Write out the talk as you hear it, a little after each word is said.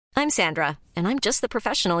I'm Sandra, and I'm just the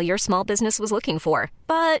professional your small business was looking for.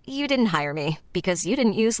 But you didn't hire me because you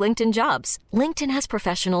didn't use LinkedIn Jobs. LinkedIn has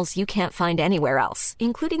professionals you can't find anywhere else,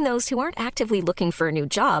 including those who aren't actively looking for a new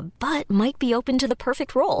job, but might be open to the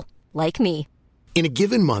perfect role, like me. In a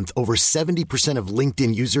given month, over 70% of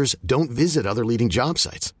LinkedIn users don't visit other leading job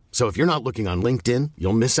sites. So if you're not looking on LinkedIn,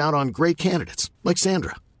 you'll miss out on great candidates like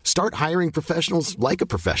Sandra. Start hiring professionals like a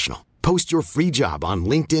professional. Post your free job on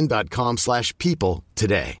linkedin.com/people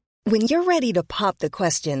today. When you're ready to pop the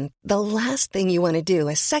question, the last thing you want to do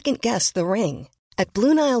is second-guess the ring. At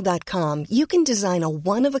BlueNile.com, you can design a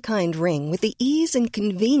one-of-a-kind ring with the ease and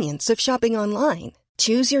convenience of shopping online.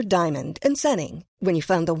 Choose your diamond and setting. When you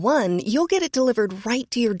find the one, you'll get it delivered right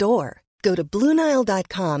to your door. Go to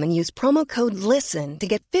BlueNile.com and use promo code LISTEN to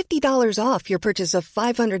get $50 off your purchase of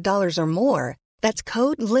 $500 or more. That's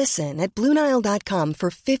code LISTEN at BlueNile.com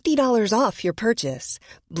for $50 off your purchase.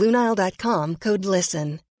 BlueNile.com, code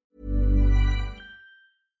LISTEN.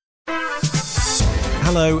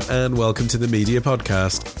 Hello and welcome to the Media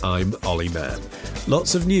Podcast. I'm Ollie Mann.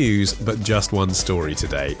 Lots of news, but just one story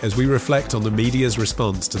today as we reflect on the media's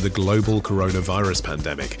response to the global coronavirus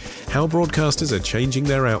pandemic, how broadcasters are changing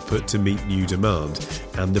their output to meet new demand,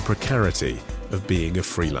 and the precarity of being a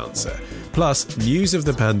freelancer. Plus, news of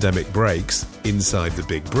the pandemic breaks inside the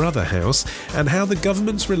Big Brother house and how the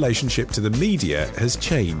government's relationship to the media has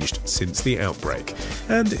changed since the outbreak.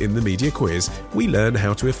 And in the media quiz, we learn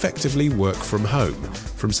how to effectively work from home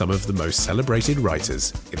from some of the most celebrated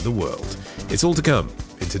writers in the world. It's all to come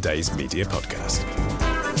in today's Media Podcast.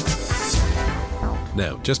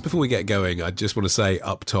 Now, just before we get going, I just want to say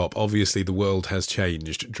up top, obviously the world has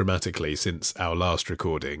changed dramatically since our last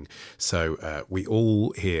recording. So we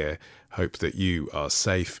all here hope that you are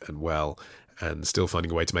safe and well and still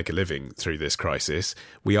finding a way to make a living through this crisis.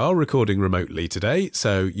 We are recording remotely today,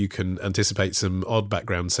 so you can anticipate some odd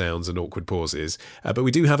background sounds and awkward pauses. But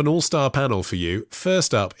we do have an all-star panel for you.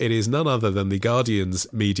 First up, it is none other than The Guardian's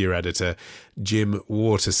media editor, Jim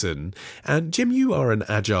Waterson. And Jim, you are an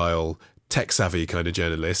agile, tech-savvy kind of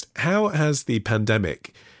journalist. How has the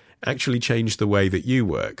pandemic actually changed the way that you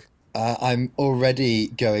work? I'm already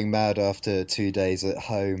going mad after 2 days at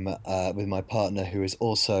home with my partner, who is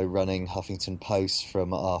also running Huffington Post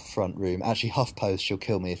from our front room. Actually, HuffPost, she'll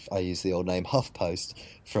kill me if I use the old name, HuffPost,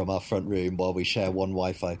 from our front room while we share one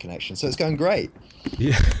Wi-Fi connection. So it's going great.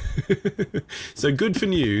 Yeah. So good for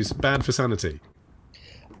news, bad for sanity.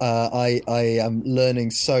 I am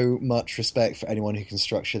learning so much respect for anyone who can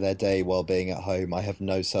structure their day while being at home. I have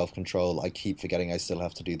no self-control. I keep forgetting I still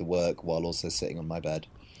have to do the work while also sitting on my bed.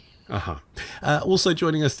 Also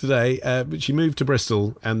joining us today, she moved to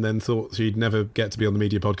Bristol and then thought she'd never get to be on the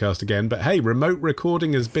Media Podcast again. But hey, remote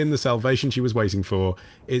recording has been the salvation she was waiting for.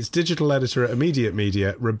 It's digital editor at Immediate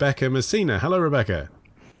Media, Rebecca Messina. Hello, Rebecca.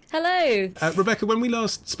 Hello. Rebecca, when we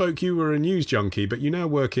last spoke, you were a news junkie, but you now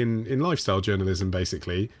work in lifestyle journalism,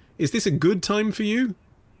 basically. Is this a good time for you?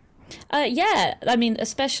 Yeah, I mean,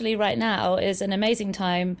 especially right now is an amazing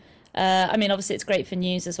time. I mean, obviously it's great for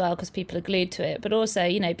news as well because people are glued to it, but also,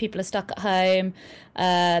 you know, people are stuck at home,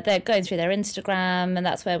 they're going through their Instagram and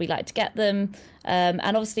that's where we like to get them. And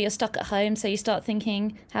obviously you're stuck at home, so you start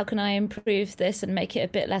thinking, how can I improve this and make it a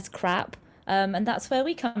bit less crap? And that's where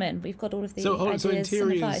we come in. We've got all of the ideas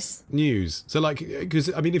and advice. News. So like,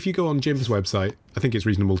 because I mean, if you go on Jim's website, I think it's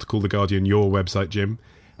reasonable to call The Guardian your website, Jim.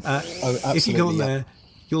 If you go on there,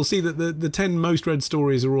 you'll see that the 10 most read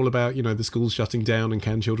stories are all about, you know, the schools shutting down and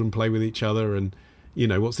can children play with each other and, you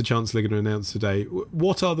know, what's the Chancellor going to announce today?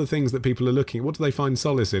 What are the things that people are looking at? What do they find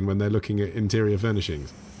solace in when they're looking at interior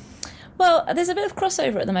furnishings? Well, there's a bit of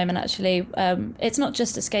crossover at the moment, actually. It's not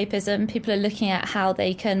just escapism. People are looking at how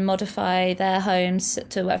they can modify their homes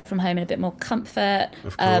to work from home in a bit more comfort.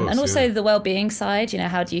 Of course, and also the well-being side. You know,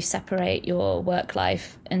 how do you separate your work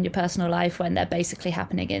life and your personal life when they're basically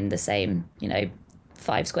happening in the same, you know,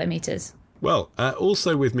 5 square meters? Well,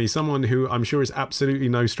 also with me, someone who I'm sure is absolutely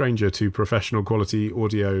no stranger to professional quality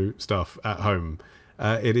audio stuff at home.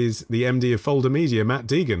 It is the MD of Folder Media, Matt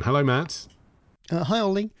Deegan. Hello, Matt. Hi,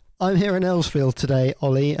 Ollie. I'm here in Earlsfield today,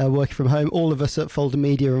 Ollie, working from home. All of us at Folder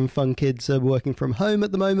Media and Fun Kids are working from home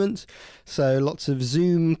at the moment. So lots of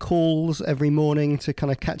Zoom calls every morning to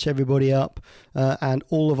kind of catch everybody up. And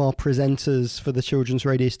all of our presenters for the children's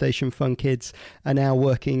radio station Fun Kids are now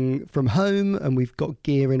working from home. And we've got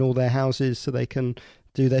gear in all their houses so they can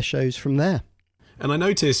do their shows from there. And I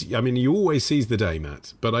notice, I mean, you always seize the day,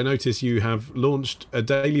 Matt, but I notice you have launched a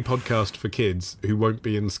daily podcast for kids who won't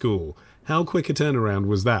be in school. How quick a turnaround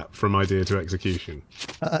was that from idea to execution?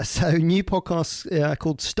 So new podcast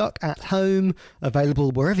called Stuck at Home,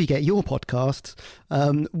 available wherever you get your podcasts.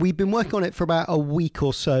 We've been working on it for about a week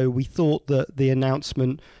or so. We thought that the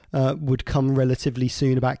announcement would come relatively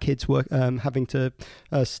soon about kids having to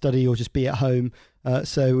study or just be at home.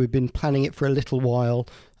 So we've been planning it for a little while,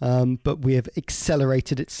 but we have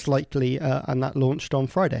accelerated it slightly, and that launched on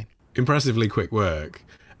Friday. Impressively quick work.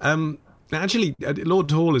 Actually, Lord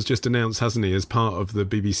Hall has just announced, hasn't he, as part of the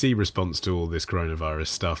BBC response to all this coronavirus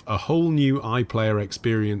stuff, a whole new iPlayer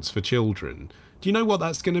experience for children. Do you know what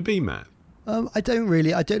that's going to be, Matt? I don't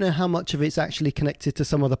really. I don't know how much of it's actually connected to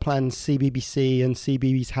some of the plans CBBC and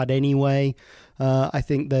CBeebies had anyway. I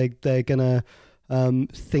think they're going to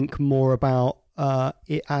think more about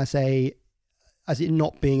it as it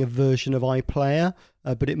not being a version of iPlayer,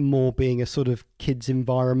 but it more being a sort of kids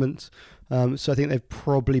environment. So I think they've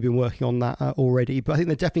probably been working on that already, but I think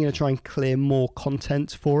they're definitely going to try and clear more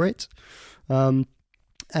content for it. We're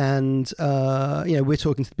talking to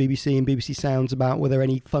the BBC and BBC Sounds about whether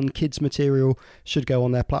any fun kids material should go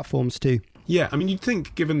on their platforms too. Yeah, I mean, you'd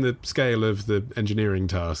think, given the scale of the engineering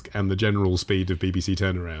task and the general speed of BBC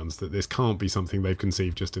turnarounds, that this can't be something they've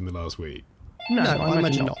conceived just in the last week. No, I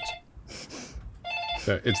imagine not.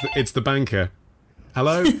 So it's the banker.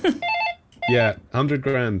 Hello? Yeah, 100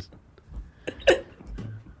 grand.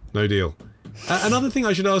 No deal. Another thing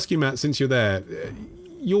I should ask you, Matt, since you're there,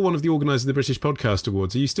 you're one of the organisers of the British Podcast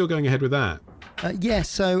Awards. Are you still going ahead with that? Yes,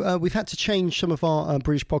 so we've had to change some of our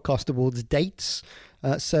British Podcast Awards dates.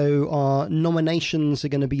 So our nominations are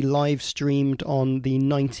going to be live streamed on the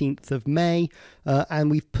 19th of May,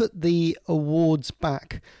 and we've put the awards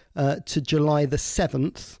back to July the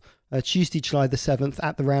 7th. Tuesday, July the 7th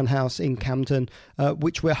at the Roundhouse in Camden,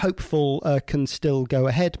 which we're hopeful can still go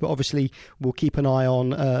ahead. But obviously, we'll keep an eye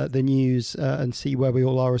on the news and see where we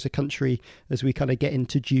all are as a country as we kind of get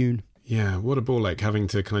into June. Yeah, what a ball ache having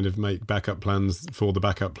to kind of make backup plans for the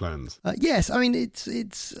backup plans. Yes, I mean,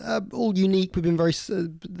 it's all unique. We've been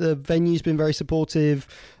the venue's been very supportive.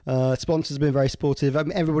 Sponsors have been very supportive. I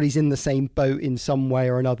mean, everybody's in the same boat in some way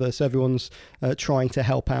or another, so everyone's trying to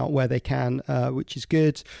help out where they can, which is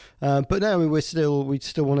good. But no, we still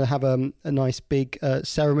want to have a nice big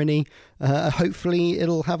ceremony. Hopefully,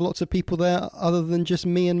 it'll have lots of people there, other than just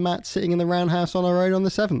me and Matt sitting in the Roundhouse on our own on the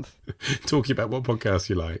 7th. Talking about what podcast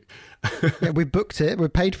you like. Yeah, we booked it. We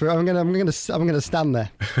paid for it. I'm gonna stand there.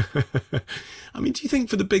 I mean, do you think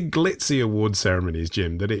for the big glitzy award ceremonies,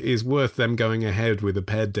 Jim, that it is worth them going ahead with a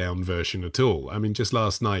pared down version at all? I mean, just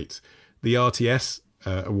last night, the RTS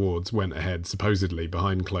awards went ahead, supposedly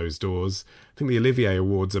behind closed doors. I think the Olivier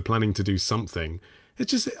Awards are planning to do something.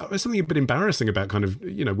 There's something a bit embarrassing about kind of,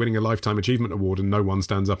 winning a Lifetime Achievement Award and no one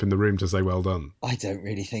stands up in the room to say well done. I don't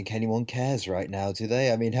really think anyone cares right now, do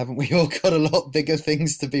they? I mean, haven't we all got a lot bigger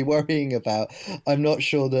things to be worrying about? I'm not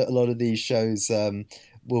sure that a lot of these shows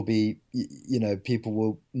will be, people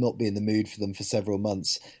will not be in the mood for them for several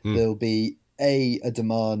months. There'll be a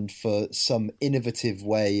demand for some innovative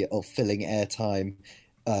way of filling airtime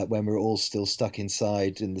when we're all still stuck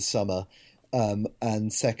inside in the summer.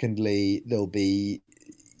 And secondly, there'll be,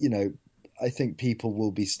 I think people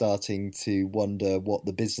will be starting to wonder what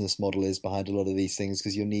the business model is behind a lot of these things,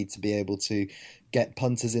 because you'll need to be able to get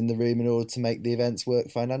punters in the room in order to make the events work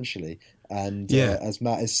financially. And as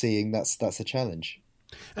Matt is seeing, that's a challenge.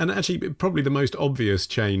 And actually, probably the most obvious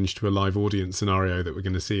change to a live audience scenario that we're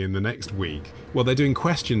going to see in the next week, well, they're doing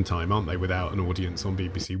question time, aren't they, without an audience on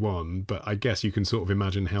BBC One? But I guess you can sort of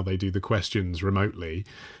imagine how they do the questions remotely.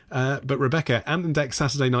 But Rebecca, Ant and Dec's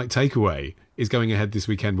Saturday Night Takeaway is going ahead this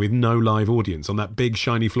weekend with no live audience on that big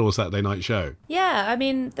shiny floor Saturday night show. Yeah, I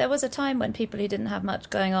mean, there was a time when people who didn't have much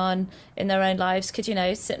going on in their own lives could,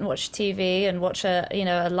 sit and watch TV and watch a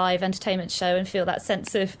live entertainment show and feel that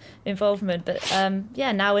sense of involvement. But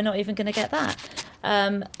now we're not even going to get that.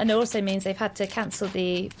 And it also means they've had to cancel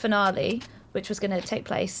the finale, which was going to take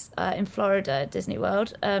place in Florida at Disney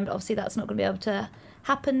World. Obviously, that's not going to be able to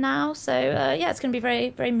happen now. So, it's going to be a very,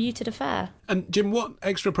 very muted affair. And Jim, what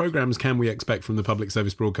extra programmes can we expect from the public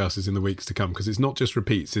service broadcasters in the weeks to come? Because it's not just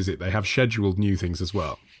repeats, is it? They have scheduled new things as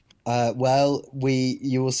well.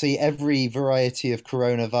 You will see every variety of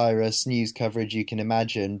coronavirus news coverage you can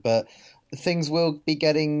imagine, but things will be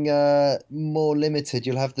getting more limited.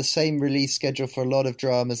 You'll have the same release schedule for a lot of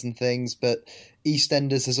dramas and things, but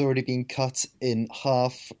EastEnders has already been cut in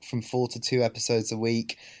half from 4 to 2 episodes a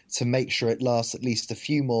week to make sure it lasts at least a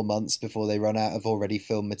few more months before they run out of already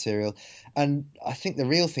filmed material. And I think the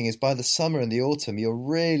real thing is by the summer and the autumn, you'll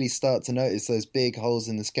really start to notice those big holes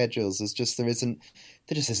in the schedules. There isn't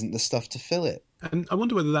there just isn't the stuff to fill it. And I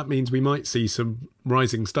wonder whether that means we might see some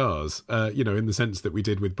rising stars, in the sense that we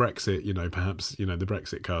did with Brexit, perhaps, the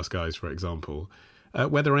Brexit cast guys, for example.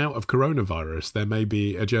 Whether out of coronavirus, there may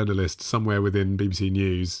be a journalist somewhere within BBC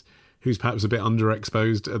News who's perhaps a bit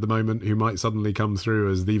underexposed at the moment, who might suddenly come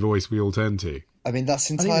through as the voice we all turn to. I mean, that's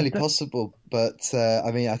entirely possible, but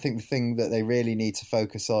I think the thing that they really need to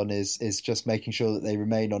focus on is just making sure that they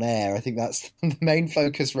remain on air. I think that's the main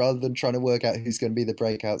focus, rather than trying to work out who's going to be the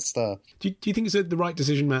breakout star. Do you think it's the right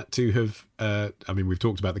decision, Matt, to have... we've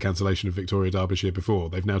talked about the cancellation of Victoria Derbyshire before.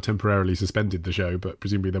 They've now temporarily suspended the show, but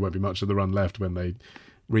presumably there won't be much of the run left when they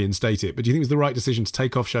reinstate it. But do you think it's the right decision to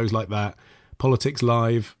take off shows like that, Politics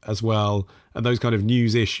Live as well, and those kind of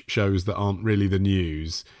news-ish shows that aren't really the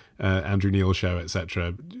news... Andrew Neil show,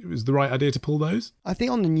 etc. Was the right idea to pull those? I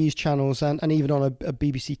think on the news channels and even on a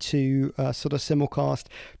BBC Two sort of simulcast,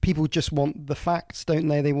 people just want the facts, don't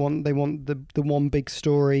they? They want the one big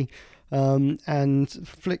story, and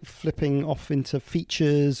flipping off into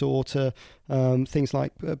features or to things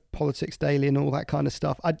like Politics Daily and all that kind of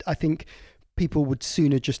stuff. I think people would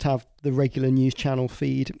sooner just have the regular news channel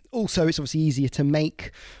feed. Also, it's obviously easier to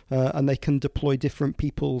make, and they can deploy different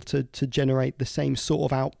people to generate the same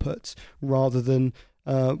sort of output, rather than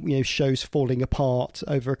shows falling apart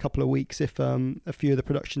over a couple of weeks if a few of the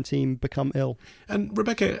production team become ill. And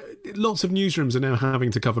Rebecca, lots of newsrooms are now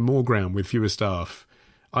having to cover more ground with fewer staff,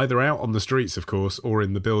 either out on the streets, of course, or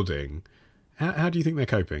in the building. How do you think they're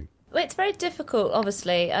coping? Well, it's very difficult,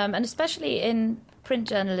 obviously, and especially in print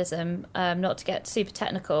journalism, not to get super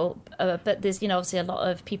technical, but there's, obviously a lot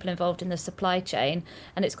of people involved in the supply chain,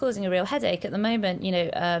 and it's causing a real headache at the moment.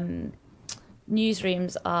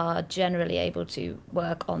 Newsrooms are generally able to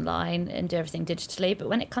work online and do everything digitally, but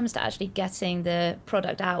when it comes to actually getting the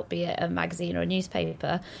product out, be it a magazine or a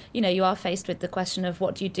newspaper, you are faced with the question of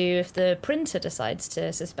what do you do if the printer decides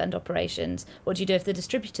to suspend operations? What do you do if the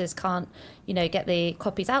distributors can't, get the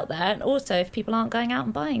copies out there? And also if people aren't going out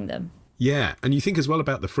and buying them. Yeah, and you think as well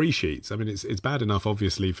about the free sheets. I mean, it's bad enough,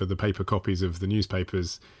 obviously, for the paper copies of the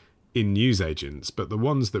newspapers in newsagents, but the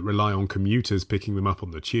ones that rely on commuters picking them up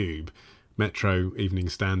on the tube, Metro, Evening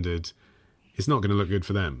Standard, it's not going to look good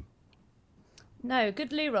for them. No,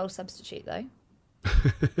 good loo roll substitute, though.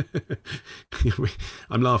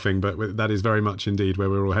 I'm laughing, but that is very much indeed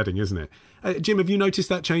where we're all heading, isn't it? Jim, have you noticed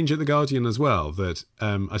that change at The Guardian as well? That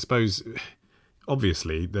I suppose,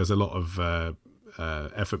 obviously, there's a lot of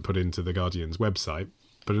effort put into The Guardian's website,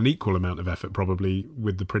 but an equal amount of effort probably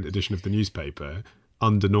with the print edition of the newspaper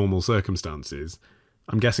under normal circumstances.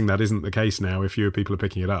 I'm guessing that isn't the case now if fewer people are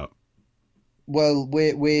picking it up. Well,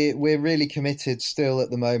 we're really committed still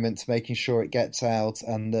at the moment to making sure it gets out,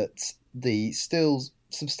 and that the still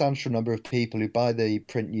substantial number of people who buy the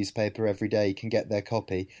print newspaper every day can get their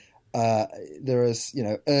copy. There is,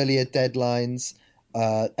 earlier deadlines,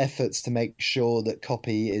 efforts to make sure that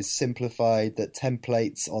copy is simplified, that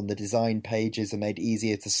templates on the design pages are made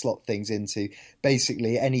easier to slot things into.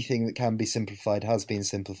 Basically, anything that can be simplified has been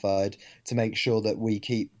simplified to make sure that we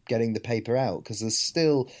keep getting the paper out, because there's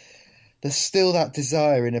still that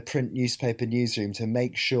desire in a print newspaper newsroom to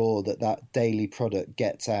make sure that daily product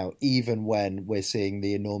gets out, even when we're seeing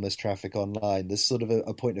the enormous traffic online. There's sort of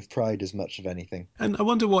a point of pride as much of anything. And I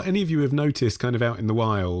wonder what any of you have noticed kind of out in the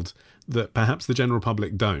wild that perhaps the general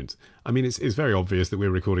public don't. I mean, it's very obvious that we're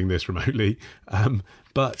recording this remotely,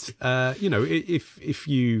 but if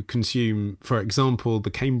you consume, for example, the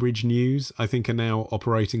Cambridge News, I think are now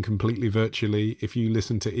operating completely virtually. If you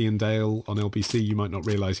listen to Ian Dale on LBC, you might not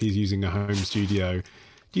realise he's using a home studio.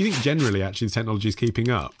 Do you think generally, actually, the technology is keeping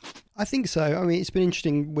up? I think so. I mean, it's been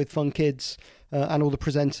interesting with Fun Kids and all the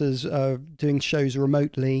presenters doing shows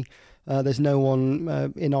remotely. There's no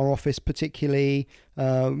one in our office particularly.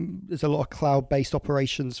 There's a lot of cloud-based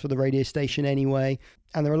operations for the radio station anyway.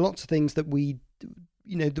 And there are lots of things that we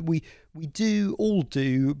all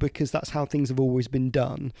do because that's how things have always been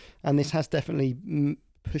done. And this has definitely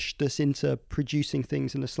pushed us into producing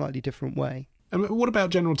things in a slightly different way. And what about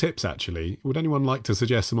general tips, actually? Would anyone like to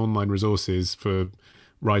suggest some online resources for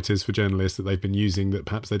writers, for journalists that they've been using that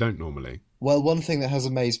perhaps they don't normally? Well, one thing that has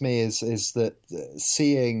amazed me is that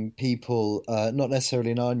seeing people, not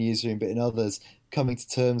necessarily in our newsroom, but in others, coming to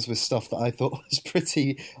terms with stuff that I thought was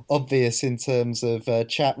pretty obvious in terms of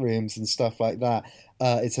chat rooms and stuff like that.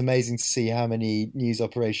 It's amazing to see how many news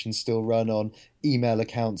operations still run on email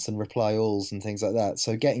accounts and reply alls and things like that.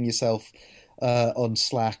 So getting yourself on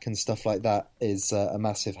Slack and stuff like that is a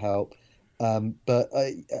massive help. But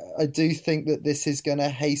I do think that this is going to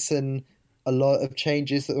hasten a lot of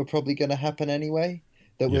changes that were probably going to happen anyway.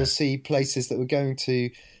 that Yeah. we'll see places that were going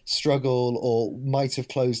to struggle or might have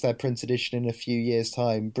closed their print edition in a few years'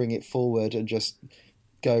 time, bring it forward and just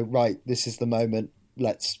go, right, this is the moment,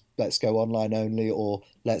 let's go online only, or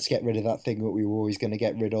let's get rid of that thing that we were always going to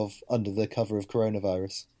get rid of under the cover of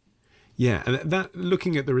coronavirus. Yeah, and that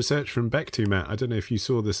looking at the research from Beck2, Matt, I don't know if you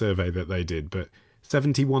saw the survey that they did, but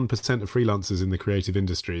 71% of freelancers in the creative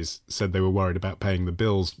industries said they were worried about paying the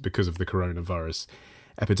bills because of the coronavirus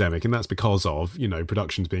epidemic. And that's because of,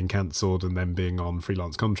 productions being cancelled and them being on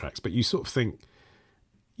freelance contracts. But you sort of think,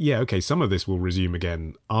 yeah, okay, some of this will resume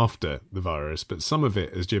again after the virus, but some of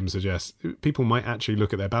it, as Jim suggests, people might actually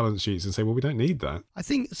look at their balance sheets and say, well, we don't need that. I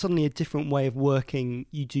think suddenly a different way of working,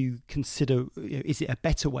 you do consider, is it a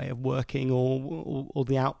better way of working, or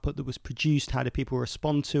the output that was produced, how do people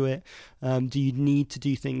respond to it? Do you need to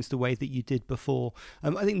do things the way that you did before?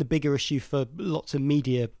 I think the bigger issue for lots of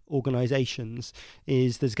media organisations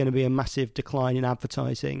is there's going to be a massive decline in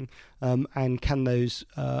advertising, and can those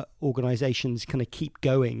organisations kind of keep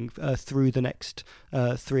going through the next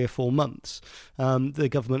 3 or 4 months? The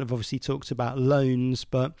government have obviously talked about loans,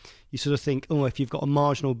 but you sort of think, if you've got a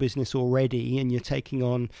marginal business already and you're taking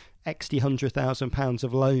on £100,000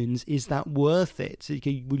 of loans, is that worth it?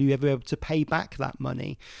 Will you ever be able to pay back that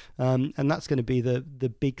money? And that's going to be the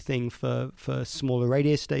big thing for smaller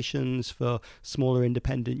radio stations, for smaller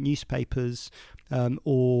independent newspapers,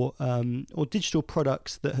 or digital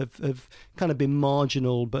products that have kind of been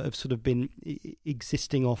marginal but have sort of been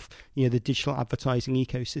existing off the digital advertising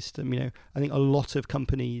ecosystem. I think a lot of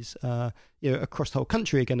companies across the whole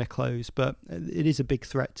country are going to close, but it is a big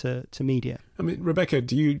threat to media. I mean, Rebecca,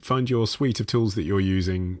 do you find your suite of tools that you're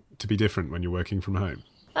using to be different when you're working from home?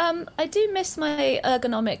 I do miss my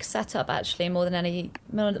ergonomic setup, actually, more than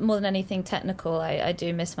anything technical. I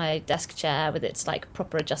do miss my desk chair with its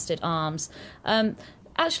proper adjusted arms.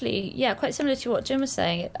 Actually, yeah, quite similar to what Jim was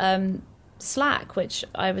saying. Slack, which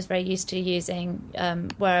I was very used to using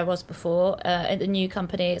where I was before, at the new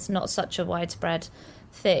company, it's not such a widespread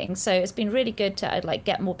thing, so it's been really good to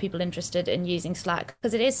get more people interested in using Slack,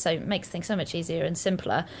 because it makes things so much easier and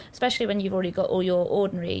simpler, especially when you've already got all your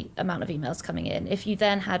ordinary amount of emails coming in. If you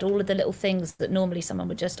then had all of the little things that normally someone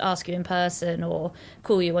would just ask you in person or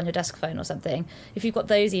call you on your desk phone or something, if you've got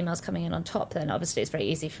those emails coming in on top, then obviously it's very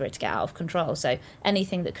easy for it to get out of control. So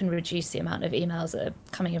anything that can reduce the amount of emails that are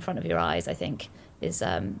coming in front of your eyes, I think, is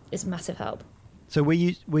a massive help. So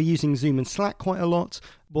we're using Zoom and Slack quite a lot.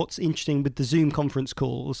 What's interesting with the Zoom conference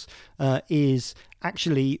calls is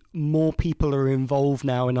actually more people are involved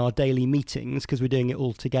now in our daily meetings because we're doing it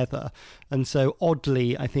all together. And so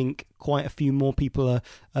oddly, I think quite a few more people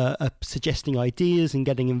are suggesting ideas and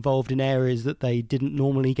getting involved in areas that they didn't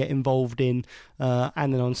normally get involved in,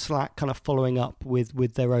 and then on Slack kind of following up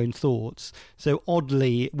with their own thoughts. So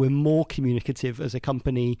oddly, we're more communicative as a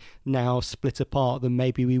company now, split apart, than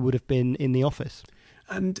maybe we would have been in the office.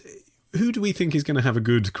 And who do we think is going to have a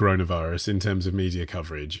good coronavirus in terms of media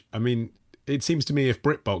coverage? I mean, it seems to me if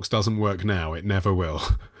BritBox doesn't work now, it never will.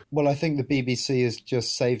 Well, I think the BBC has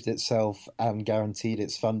just saved itself and guaranteed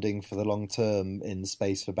its funding for the long term in the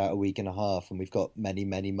space of about a week and a half, and we've got many,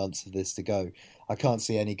 many months of this to go. I can't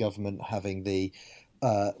see any government having the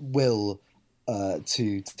will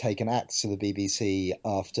to take an axe to the BBC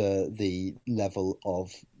after the level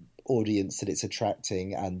of audience that it's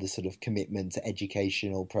attracting and the sort of commitment to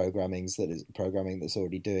educational programming that's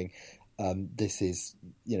already doing. This is,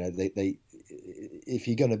 they if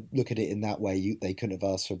you're going to look at it in that way, they couldn't have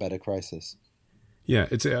asked for a better crisis. Yeah,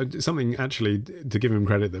 it's something actually to give him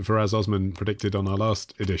credit that Faraz Osman predicted on our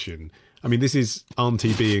last edition. I mean, this is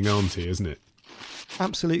auntie being auntie, isn't it?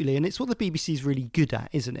 Absolutely, and it's what the BBC is really good at,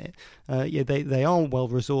 isn't it? They are well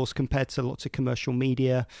resourced compared to lots of commercial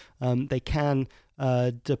media. They can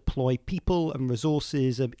deploy people and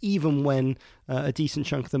resources, even when a decent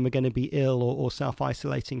chunk of them are going to be ill or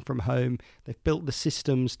self-isolating from home. They've built the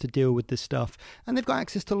systems to deal with this stuff, and they've got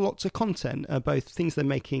access to lots of content, both things they're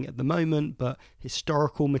making at the moment, but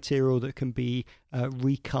historical material that can be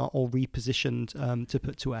recut or repositioned to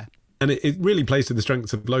put to air. And it really plays to the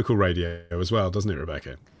strengths of local radio as well, doesn't it,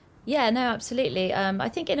 Rebecca? Yeah, no, absolutely. I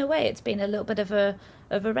think in a way it's been a little bit of a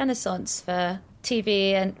renaissance for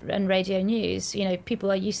TV and radio news.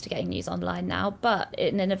 People are used to getting news online now, but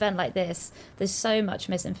in an event like this, there's so much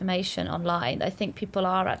misinformation online. I think people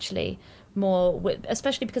are actually more,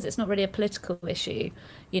 especially because it's not really a political issue,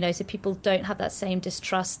 so people don't have that same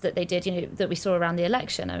distrust that they did, that we saw around the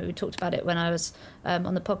election. I mean, we talked about it when I was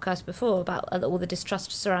on the podcast before about all the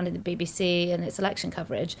distrust surrounding the BBC and its election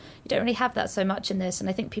coverage. You don't really have that so much in this, and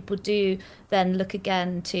I think people do then look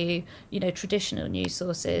again to traditional news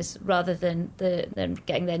sources rather than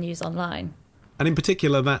getting their news online. And in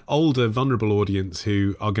particular, that older, vulnerable audience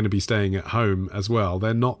who are going to be staying at home as well,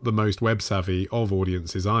 they're not the most web-savvy of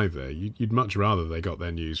audiences either. You'd much rather they got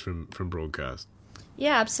their news from broadcast.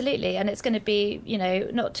 Yeah, absolutely. And it's going to be,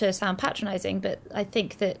 not to sound patronising, but I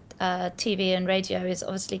think that TV and radio is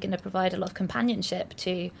obviously going to provide a lot of companionship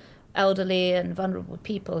to elderly and vulnerable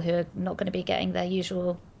people who are not going to be getting their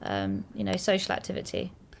usual, social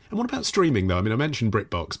activity. And what about streaming, though? I mean, I mentioned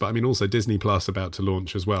BritBox, but I mean also Disney Plus about to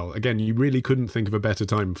launch as well. Again, you really couldn't think of a better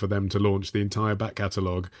time for them to launch the entire back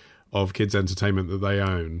catalogue of kids' entertainment that they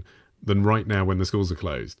own than right now when the schools are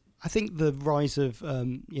closed. I think the rise of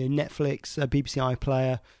Netflix, BBC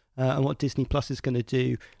iPlayer, and what Disney Plus is going to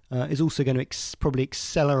do is also going to probably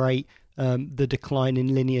accelerate the decline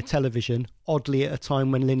in linear television, oddly at a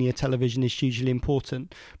time when linear television is hugely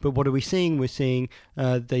important. But what are we seeing? We're seeing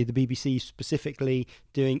the BBC specifically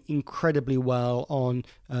doing incredibly well on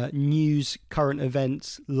news, current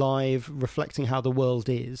events, live, reflecting how the world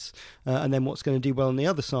is. And then what's going to do well on the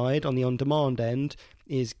other side, on the on-demand end,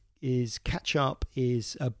 is catch up,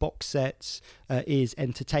 is box sets, is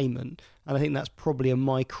entertainment. And I think that's probably a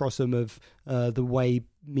microcosm of the way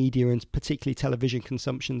media and particularly television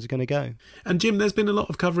consumption is going to go. And Jim, there's been a lot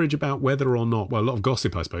of coverage about whether or not, well, a lot of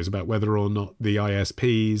gossip, I suppose, about whether or not the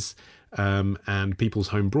ISPs and people's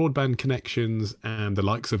home broadband connections and the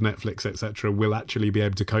likes of Netflix, etc., will actually be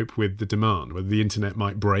able to cope with the demand, whether the internet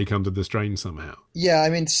might break under the strain somehow. Yeah,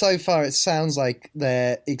 I mean, so far it sounds like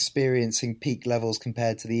they're experiencing peak levels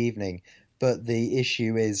compared to the evening, but the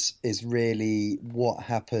issue is really what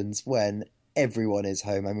happens when everyone is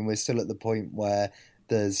home. I mean, we're still at the point where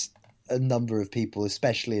there's a number of people,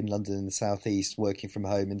 especially in London and the South East, working from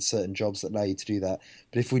home in certain jobs that allow you to do that.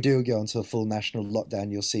 But if we do go into a full national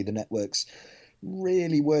lockdown, you'll see the networks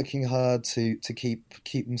really working hard to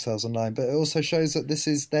keep themselves online. But it also shows that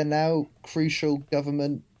they're now crucial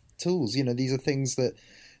government tools. These are things that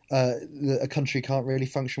a country can't really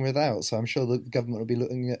function without. So I'm sure the government will be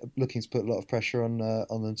looking to put a lot of pressure on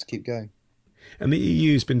them to keep going. And the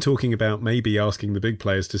EU's been talking about maybe asking the big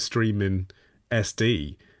players to stream in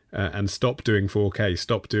SD and stop doing 4K,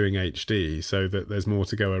 stop doing HD, so that there's more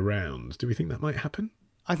to go around. Do we think that might happen?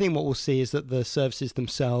 I think what we'll see is that the services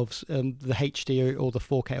themselves, the HD or the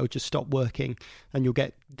 4K, will just stop working, and you'll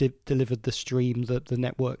get delivered the stream that the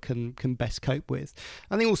network can best cope with.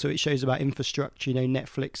 I think also it shows about infrastructure.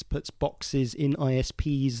 Netflix puts boxes in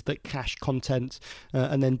ISPs that cache content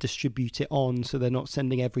and then distribute it on, so they're not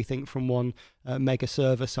sending everything from one mega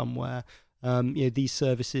server somewhere. These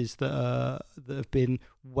services that have been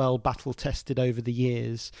well battle tested over the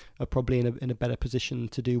years are probably in a better position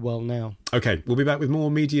to do well now. Okay, we'll be back with more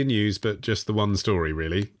media news, but just the one story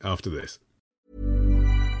really after this.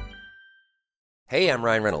 Hey, I'm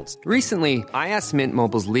Ryan Reynolds. Recently, I asked Mint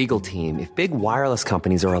Mobile's legal team if big wireless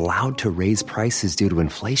companies are allowed to raise prices due to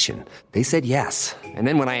inflation. They said yes. And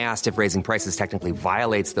then when I asked if raising prices technically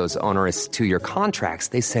violates those onerous 2-year contracts,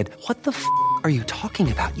 they said, "What the f*** are you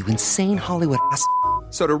talking about, you insane Hollywood ass?"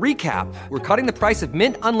 So to recap, we're cutting the price of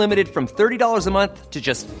Mint Unlimited from $30 a month to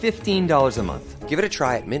just $15 a month. Give it a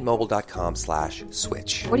try at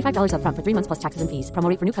mintmobile.com/switch. $45 up front for 3 months plus taxes and fees. Promo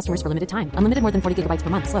rate for new customers for limited time. Unlimited more than 40 gigabytes per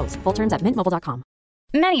month. Slows full terms at mintmobile.com.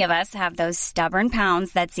 Many of us have those stubborn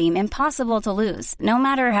pounds that seem impossible to lose, no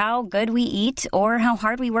matter how good we eat or how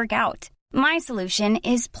hard we work out. My solution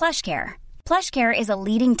is PlushCare. PlushCare is a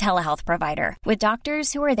leading telehealth provider with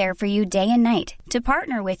doctors who are there for you day and night to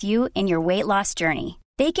partner with you in your weight loss journey.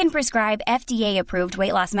 They can prescribe FDA-approved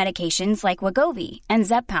weight loss medications like Wegovy and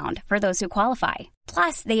Zepbound for those who qualify.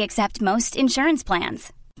 Plus, they accept most insurance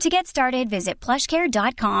plans. To get started, visit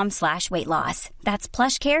plushcare.com/weightloss. That's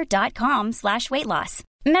plushcare.com/weightloss.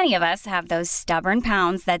 Many of us have those stubborn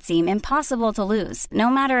pounds that seem impossible to lose,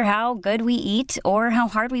 no matter how good we eat or how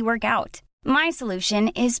hard we work out. My solution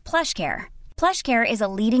is PlushCare. PlushCare is a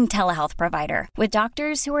leading telehealth provider with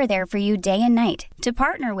doctors who are there for you day and night to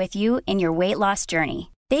partner with you in your weight loss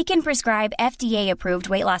journey. They can prescribe FDA-approved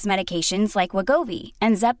weight loss medications like Wegovy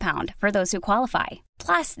and Zepbound for those who qualify.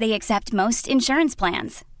 Plus, they accept most insurance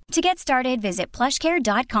plans. To get started, visit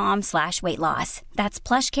plushcare.com/weightloss. That's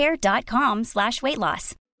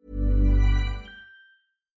plushcare.com/weightloss.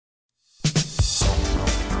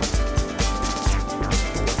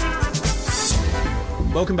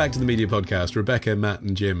 Welcome back to the Media Podcast. Rebecca, Matt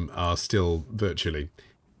and Jim are still virtually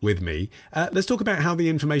with me. Let's talk about how the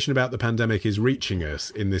information about the pandemic is reaching us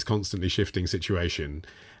in this constantly shifting situation.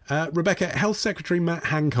 Rebecca, Health Secretary Matt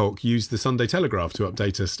Hancock used the Sunday Telegraph to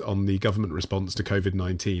update us on the government response to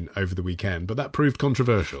COVID-19 over the weekend, but that proved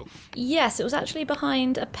controversial. Yes, it was actually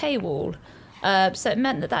behind a paywall. So it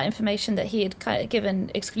meant that information that he had kind of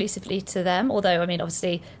given exclusively to them, although, I mean,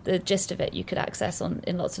 obviously the gist of it you could access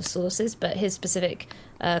in lots of sources, but his specific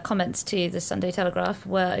comments to the Sunday Telegraph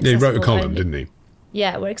were accessible. Yeah, he wrote a column, didn't he?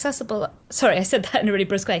 Yeah, were accessible. Sorry, I said that in a really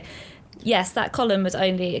brusque way. Yes, that column was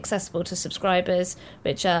only accessible to subscribers,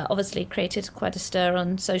 which obviously created quite a stir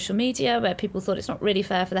on social media, where people thought it's not really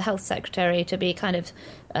fair for the health secretary to be kind of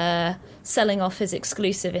selling off his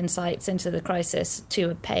exclusive insights into the crisis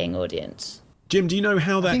to a paying audience. Jim, do you know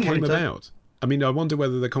how that came about? I mean, I wonder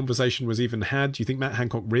whether the conversation was even had. Do you think Matt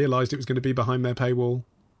Hancock realised it was going to be behind their paywall?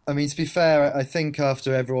 I mean, to be fair, I think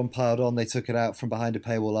after everyone piled on, they took it out from behind a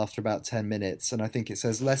paywall after about 10 minutes. And I think it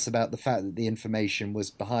says less about the fact that the information was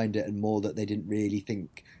behind it and more that they didn't really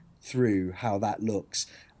think through how that looks.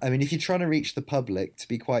 I mean, if you're trying to reach the public, to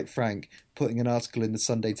be quite frank, putting an article in the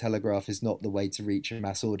Sunday Telegraph is not the way to reach a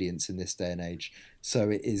mass audience in this day and age. So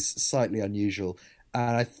it is slightly unusual.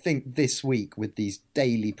 And I think this week, with these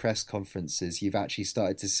daily press conferences, you've actually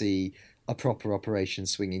started to see a proper operation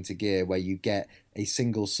swing into gear where you get a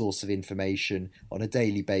single source of information on a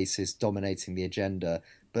daily basis dominating the agenda,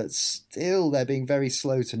 but still they're being very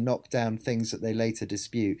slow to knock down things that they later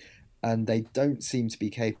dispute, and they don't seem to be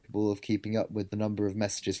capable of keeping up with the number of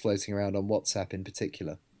messages floating around on WhatsApp in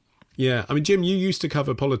particular. Yeah, I mean, Jim, you used to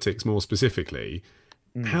cover politics more specifically.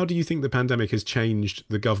 How do you think the pandemic has changed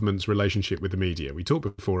the government's relationship with the media? We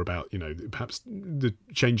talked before about, perhaps the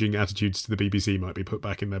changing attitudes to the BBC might be put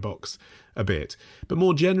back in their box a bit. But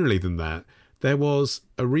more generally than that, there was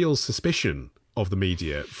a real suspicion of the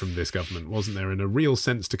media from this government, wasn't there? And a real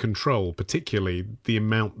sense to control, particularly the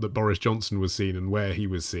amount that Boris Johnson was seen and where he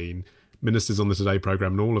was seen, ministers on the Today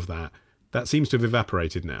programme and all of that. That seems to have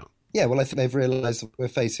evaporated now. Yeah, well, I think they've realised that we're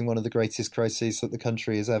facing one of the greatest crises that the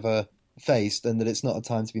country has ever faced, and that it's not a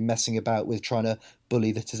time to be messing about with trying to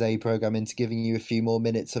bully the Today programme into giving you a few more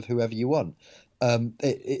minutes of whoever you want.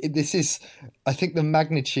 This is, I think the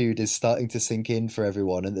magnitude is starting to sink in for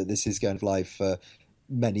everyone, and that this is going live for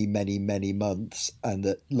many, many, many months, and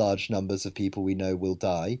that large numbers of people we know will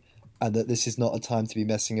die, and that this is not a time to be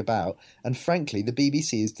messing about. And frankly, the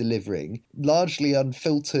BBC is delivering largely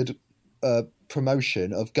unfiltered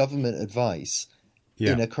promotion of government advice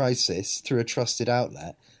in a crisis through a trusted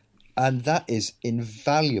outlet. And that is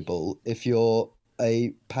invaluable if you're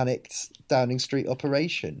a panicked Downing Street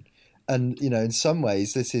operation. And, in some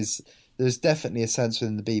ways, there's definitely a sense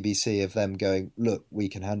within the BBC of them going, look, we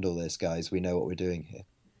can handle this, guys. We know what we're doing here.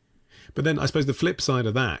 But then I suppose the flip side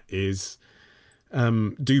of that is,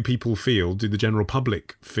 do the general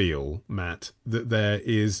public feel, Matt, that there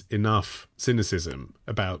is enough cynicism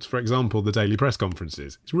about, for example, the daily press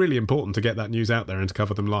conferences? It's really important to get that news out there and to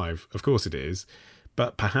cover them live. Of course it is.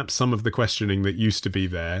 But perhaps some of the questioning that used to be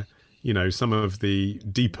there, some of the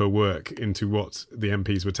deeper work into what the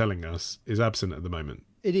MPs were telling us is absent at the moment.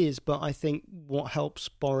 It is, but I think what helps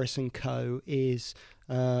Boris and co is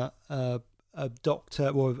a doctor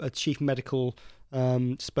or a chief medical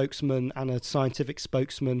spokesman and a scientific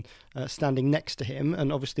spokesman standing next to him.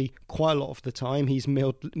 And obviously quite a lot of the time he's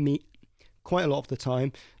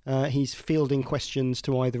fielding questions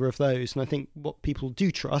to either of those. And I think what people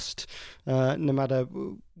do trust, no matter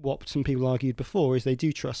what some people argued before, is they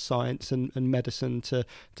do trust science and medicine to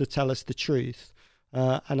tell us the truth.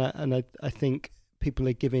 And I think people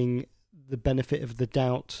are giving the benefit of the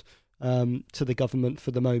doubt to the government for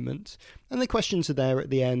the moment. And the questions are there at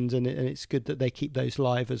the end, and it's good that they keep those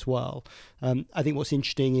live as well. I think what's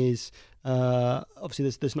interesting is, obviously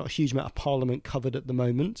there's not a huge amount of Parliament covered at the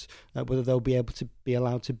moment. Whether they'll be able to be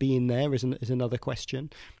allowed to be in there is another question.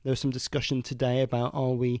 There was some discussion today about,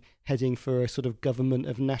 are we heading for a sort of government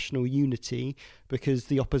of national unity because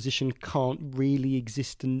the opposition can't really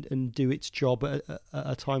exist and do its job at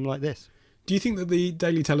a time like this? Do you think that the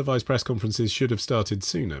daily televised press conferences should have started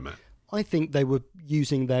sooner, Matt? I think they were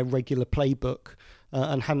using their regular playbook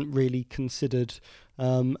and hadn't really considered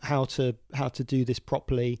how to do this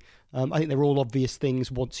properly. I think they're all obvious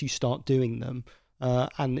things once you start doing them,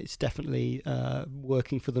 and it's definitely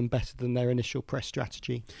working for them better than their initial press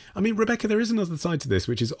strategy. I mean, Rebecca, there is another side to this,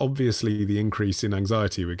 which is obviously the increase in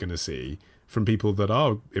anxiety we're going to see from people that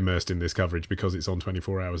are immersed in this coverage because it's on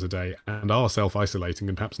 24 hours a day and are self-isolating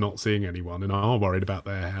and perhaps not seeing anyone and are worried about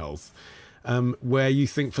their health. Where you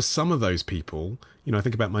think for some of those people, I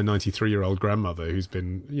think about my 93-year-old grandmother who's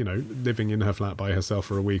been, living in her flat by herself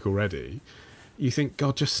for a week already. You think,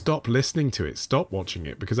 God, just stop listening to it, stop watching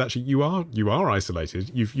it, because actually you are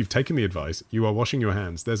isolated. You've taken the advice. You are washing your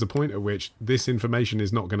hands. There's a point at which this information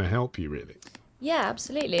is not going to help you, really. Yeah,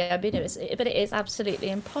 absolutely. I mean, but it is absolutely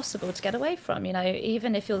impossible to get away from.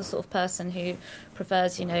 Even if you're the sort of person who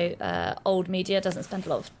prefers, old media, doesn't spend a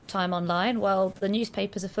lot of time online. Well, the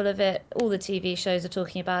newspapers are full of it. All the TV shows are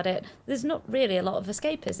talking about it. There's not really a lot of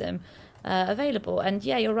escapism available. And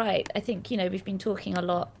yeah, you're right. I think we've been talking a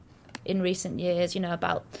lot in recent years,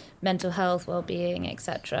 about mental health, well-being,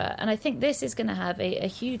 etc. And I think this is going to have a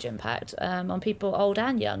huge impact on people old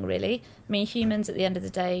and young, really. I mean, humans, at the end of the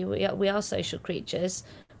day, we are social creatures.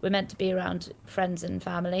 We're meant to be around friends and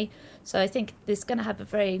family. So I think this is going to have a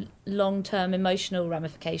very long-term emotional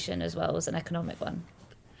ramification as well as an economic one.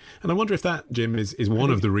 And I wonder if that, Jim, is one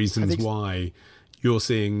of the reasons why you're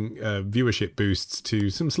seeing viewership boosts to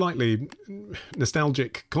some slightly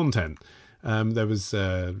nostalgic content. There was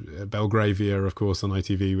Belgravia, of course, on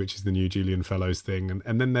ITV, which is the new Julian Fellows thing.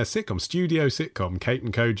 And then their studio sitcom, Kate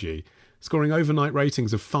and Koji, scoring overnight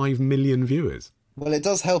ratings of 5 million viewers. Well, it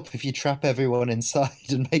does help if you trap everyone inside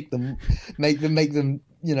and make them,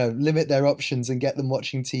 limit their options and get them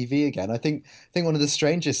watching TV again. I think one of the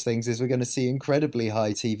strangest things is we're going to see incredibly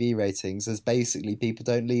high TV ratings as basically people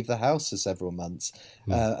don't leave the house for several months.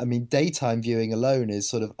 I mean, daytime viewing alone is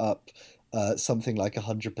sort of up something like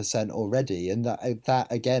 100% already, and that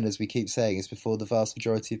again, as we keep saying, is before the vast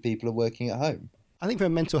majority of people are working at home. I think from a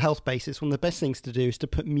mental health basis, one of the best things to do is to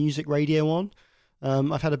put music radio on.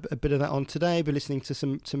 I've had a bit of that on today, but listening to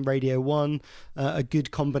some Radio 1, a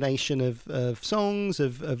good combination of songs,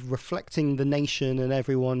 of reflecting the nation and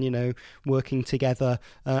everyone, working together,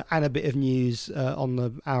 and a bit of news on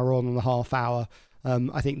the hour on the half hour.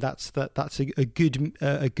 I think that's a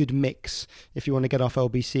good mix if you want to get off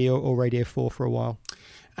LBC or Radio 4 for a while.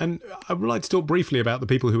 And I would like to talk briefly about the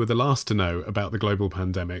people who were the last to know about the global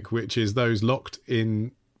pandemic, which is those locked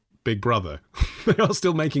in Big Brother. They are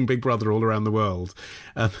still making Big Brother all around the world.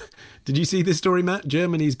 Did you see this story, Matt?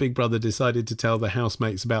 Germany's Big Brother decided to tell the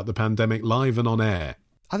housemates about the pandemic live and on air.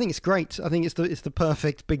 I think it's great. I think it's the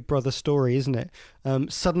perfect Big Brother story, isn't it?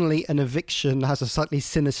 Suddenly an eviction has a slightly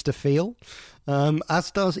sinister feel,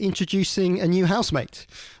 as does introducing a new housemate.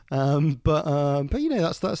 But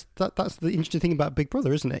that's the interesting thing about Big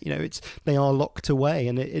Brother, isn't it? They are locked away,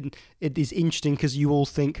 and it is interesting because you all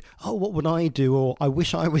think, oh, what would I do? Or I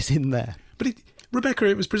wish I was in there. But Rebecca,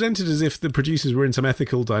 it was presented as if the producers were in some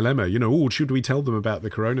ethical dilemma. Should we tell them about the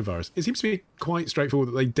coronavirus? It seems to be quite straightforward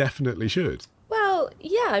that they definitely should. Well,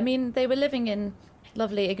 yeah, I mean, they were living in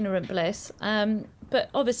lovely ignorant bliss. But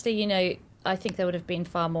obviously, I think there would have been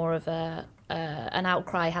far more of an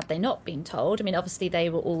outcry had they not been told. I mean, obviously they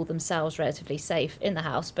were all themselves relatively safe in the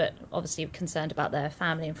house, but obviously concerned about their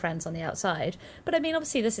family and friends on the outside. But I mean,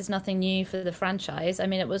 obviously this is nothing new for the franchise. I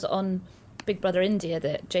mean, it was on Big Brother India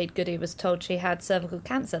that Jade Goody was told she had cervical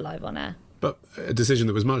cancer live on air. But a decision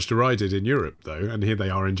that was much derided in Europe, though, and here they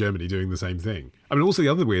are in Germany doing the same thing. I mean, also the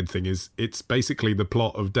other weird thing is it's basically the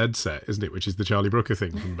plot of Dead Set, isn't it? Which is the Charlie Brooker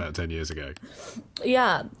thing from about 10 years ago.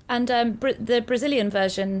 Yeah, and the Brazilian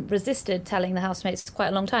version resisted telling the housemates quite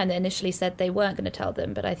a long time. They initially said they weren't going to tell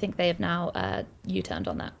them, but I think they have now U-turned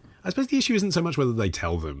on that. I suppose the issue isn't so much whether they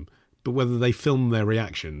tell them, but whether they film their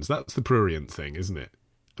reactions. That's the prurient thing, isn't it?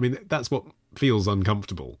 I mean, that's what feels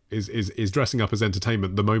uncomfortable, is dressing up as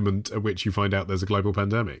entertainment the moment at which you find out there's a global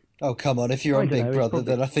pandemic. Oh, come on. If you're on Big Brother,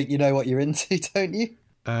 then I think you know what you're into, don't you?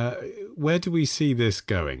 Where do we see this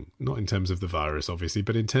going? Not in terms of the virus, obviously,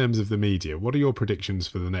 but in terms of the media. What are your predictions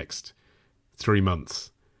for the next 3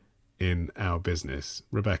 months in our business?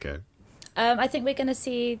 Rebecca? I think we're going to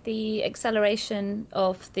see the acceleration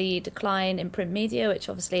of the decline in print media, which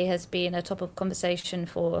obviously has been a top of conversation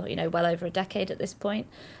for, well over a decade at this point.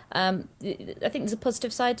 I think there's a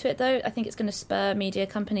positive side to it, though. I think it's going to spur media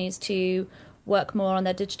companies to work more on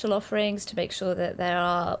their digital offerings, to make sure that there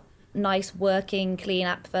are nice working, clean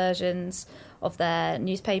app versions of their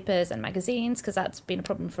newspapers and magazines, because that's been a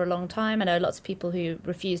problem for a long time. I know lots of people who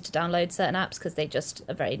refuse to download certain apps because they just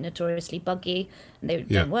are very notoriously buggy and they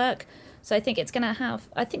don't work. So I think it's going to have,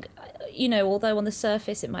 although on the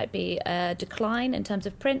surface it might be a decline in terms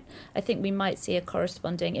of print, I think we might see a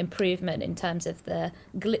corresponding improvement in terms of the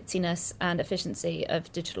glitziness and efficiency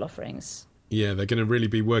of digital offerings. Yeah, they're going to really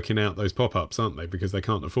be working out those pop-ups, aren't they? Because they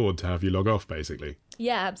can't afford to have you log off, basically.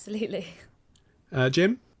 Yeah, absolutely.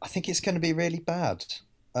 Jim? I think it's going to be really bad.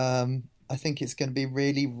 I think it's going to be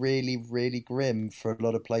really, really, really grim for a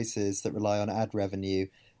lot of places that rely on ad revenue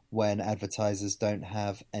when advertisers don't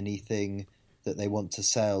have anything that they want to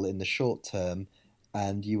sell in the short term,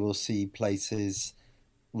 and you will see places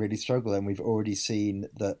really struggle. And we've already seen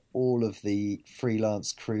that all of the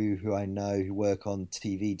freelance crew who I know who work on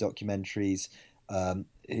TV documentaries,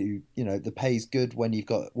 who, the pay's good when you've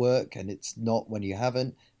got work and it's not when you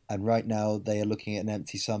haven't. and right now they are looking at an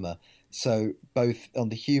empty summer. So both on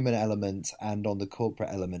the human element and on the corporate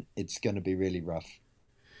element, it's going to be really rough.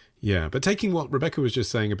 Yeah, but taking what Rebecca was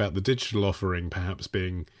just saying about the digital offering perhaps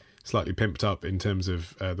being slightly pimped up in terms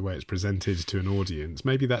of the way it's presented to an audience,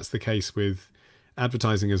 maybe that's the case with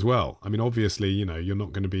advertising as well. I mean, obviously, you're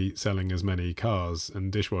not going to be selling as many cars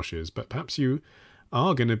and dishwashers, but perhaps you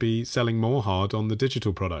are going to be selling more hard on the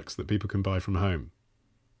digital products that people can buy from home.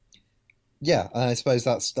 Yeah, I suppose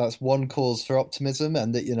that's one cause for optimism,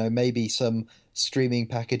 and that maybe some streaming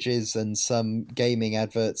packages and some gaming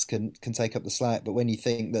adverts can take up the slack. But when you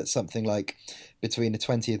think that something like between a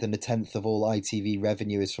 20th and a 10th of all ITV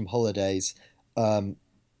revenue is from holidays,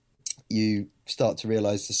 you start to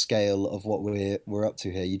realise the scale of what we're up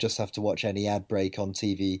to here. You just have to watch any ad break on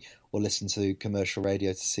TV or listen to commercial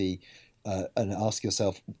radio to see and ask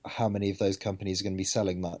yourself how many of those companies are going to be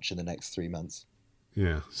selling much in the next 3 months.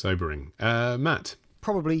 Yeah, sobering. Matt?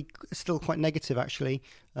 Probably still quite negative, actually.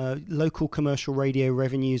 Local commercial radio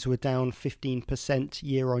revenues were down 15%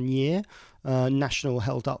 year on year. National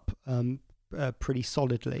held up pretty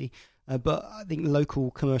solidly. But I think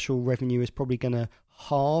local commercial revenue is probably going to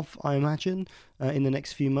halve, I imagine, in the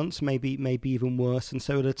next few months, maybe even worse. And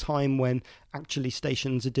so at a time when actually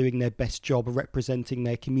stations are doing their best job of representing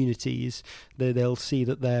their communities, they'll see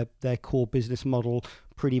that their core business model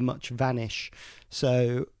pretty much vanish.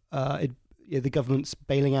 So the government's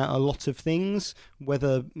bailing out a lot of things,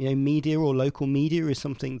 whether media or local media is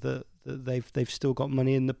something that they've still got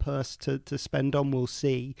money in the purse to spend on, we'll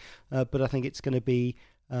see. But I think it's going to be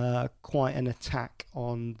quite an attack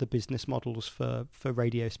on the business models for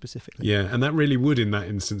radio specifically. Yeah, and that really would in that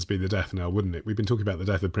instance be the death knell, wouldn't it? We've been talking about the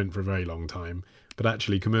death of print for a very long time, but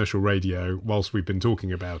actually commercial radio, whilst we've been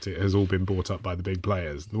talking about it, has all been bought up by the big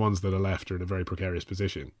players. The ones that are left are in a very precarious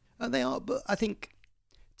position. They are, but I think,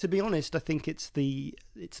 to be honest, I think it's the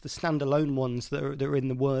standalone ones that are in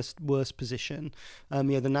the worst position.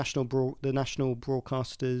 The national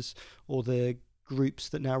broadcasters or the groups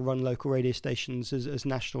that now run local radio stations as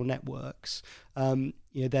national networks.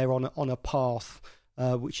 They're on a path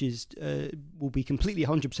which is will be completely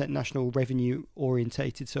 100% national revenue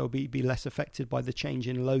orientated, so it'll be less affected by the change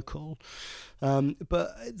in local. But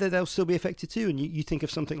they'll still be affected too. And you think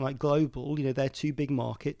of something like Global, their two big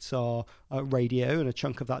markets are radio, and a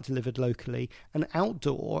chunk of that delivered locally, and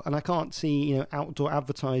outdoor. And I can't see outdoor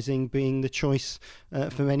advertising being the choice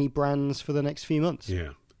for many brands for the next few months. Yeah.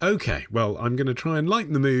 Okay, well, I'm going to try and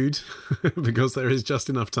lighten the mood because there is just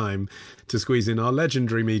enough time to squeeze in our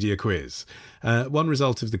legendary media quiz. One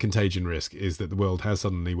result of the contagion risk is that the world has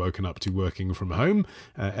suddenly woken up to working from home,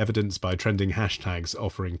 evidenced by trending hashtags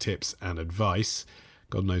offering tips and advice.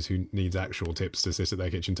 God knows who needs actual tips to sit at their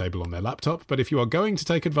kitchen table on their laptop. But if you are going to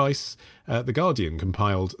take advice, The Guardian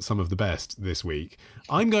compiled some of the best this week.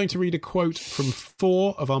 I'm going to read a quote from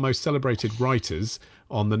 4 of our most celebrated writers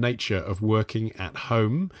on the nature of working at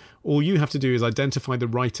home. All you have to do is identify the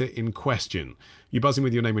writer in question. You buzz in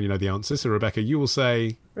with your name when you know the answer. So, Rebecca, you will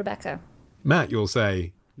say... Rebecca. Matt, you'll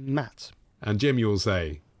say... Matt. And Jim, you'll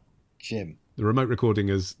say... Jim. The remote recording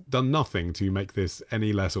has done nothing to make this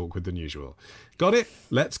any less awkward than usual. Got it?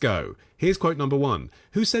 Let's go. Here's quote number 1.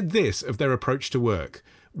 Who said this of their approach to work?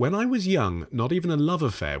 When I was young, not even a love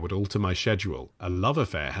affair would alter my schedule. A love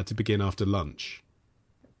affair had to begin after lunch.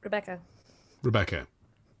 Rebecca. Rebecca.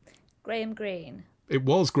 Graham Greene. It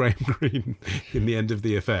was Graham Greene in the end of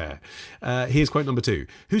the affair. Here's quote number 2.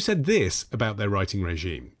 Who said this about their writing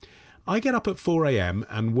regime? I get up at 4 a.m.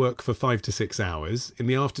 and work for 5 to 6 hours. In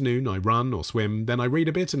the afternoon, I run or swim. Then I read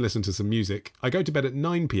a bit and listen to some music. I go to bed at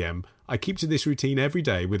 9 p.m. I keep to this routine every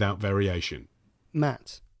day without variation.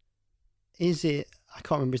 Matt, is it... I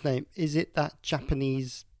can't remember his name. Is it that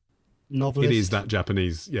Japanese novelist? It is that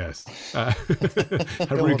Japanese, yes.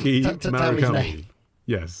 Haruki Murakami.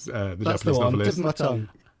 Yes, the That's Japanese the one. novelist. Tip of my tongue.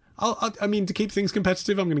 I mean, to keep things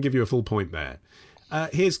competitive, I'm going to give you a full point there.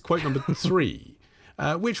 Here's quote number 3.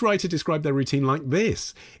 Which writer described their routine like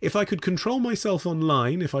this? If I could control myself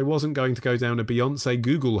online, if I wasn't going to go down a Beyonce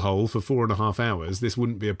Google hole for 4.5 hours, this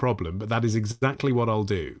wouldn't be a problem, but that is exactly what I'll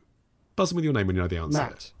do. Buzz in with your name when you know the answer.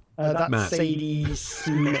 Matt. That's Matt. Sadie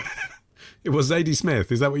Smith. It was Zadie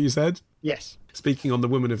Smith, is that what you said? Yes. Speaking on the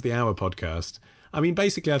Woman of the Hour podcast. I mean,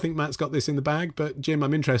 basically, I think Matt's got this in the bag, but Jim,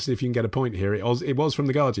 I'm interested if you can get a point here. It was from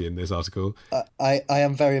The Guardian, this article. I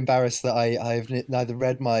am very embarrassed that I have neither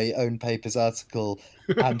read my own paper's article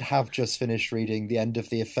and have just finished reading The End of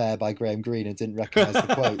the Affair by Graham Greene and didn't recognise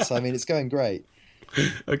the quote. So, I mean, it's going great.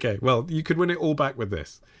 Okay, well, you could win it all back with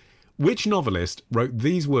this. Which novelist wrote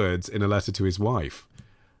these words in a letter to his wife?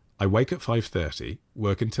 I wake at 5:30,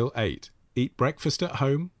 work until 8, eat breakfast at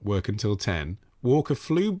home, work until 10, walk a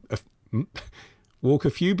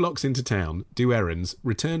few blocks into town, do errands,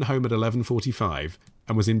 return home at 11:45,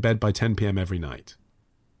 and was in bed by 10 p.m. every night?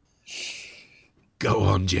 Go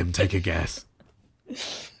on, Jim, take a guess.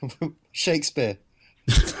 Shakespeare.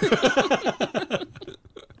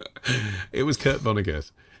 It was Kurt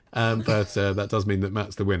Vonnegut. But that does mean that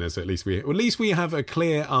Matt's the winner, so at least we have a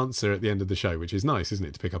clear answer at the end of the show, which is nice, isn't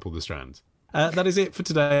it, to pick up all the strands. That is it for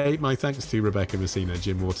today. My thanks to Rebecca Messina,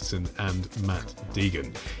 Jim Waterson and Matt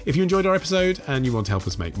Deegan. If you enjoyed our episode and you want to help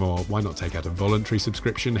us make more, why not take out a voluntary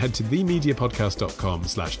subscription? Head to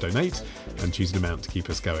themediapodcast.com/donate and choose an amount to keep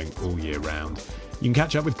us going all year round. You can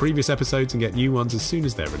catch up with previous episodes and get new ones as soon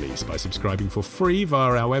as they're released by subscribing for free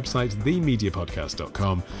via our website,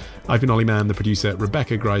 themediapodcast.com. I've been Ollie Mann, the producer,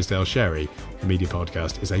 Rebecca Grisdale-Sherry. The Media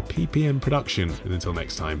Podcast is a PPM production. And until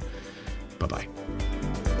next time, bye-bye.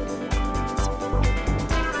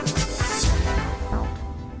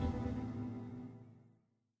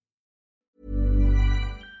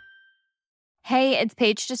 Hey, it's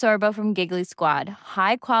Paige DeSorbo from Giggly Squad.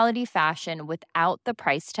 High quality fashion without the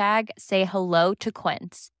price tag. Say hello to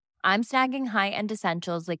Quince. I'm snagging high-end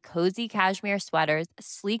essentials like cozy cashmere sweaters,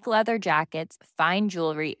 sleek leather jackets, fine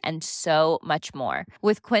jewelry, and so much more.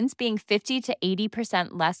 With Quince being 50 to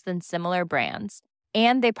 80% less than similar brands.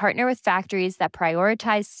 And they partner with factories that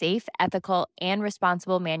prioritize safe, ethical, and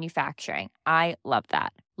responsible manufacturing. I love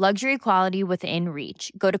that. Luxury quality within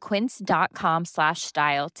reach. Go to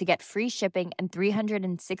quince.com/style to get free shipping and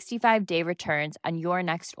 365-day returns on your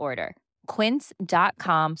next order.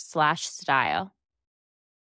 Quince.com/style.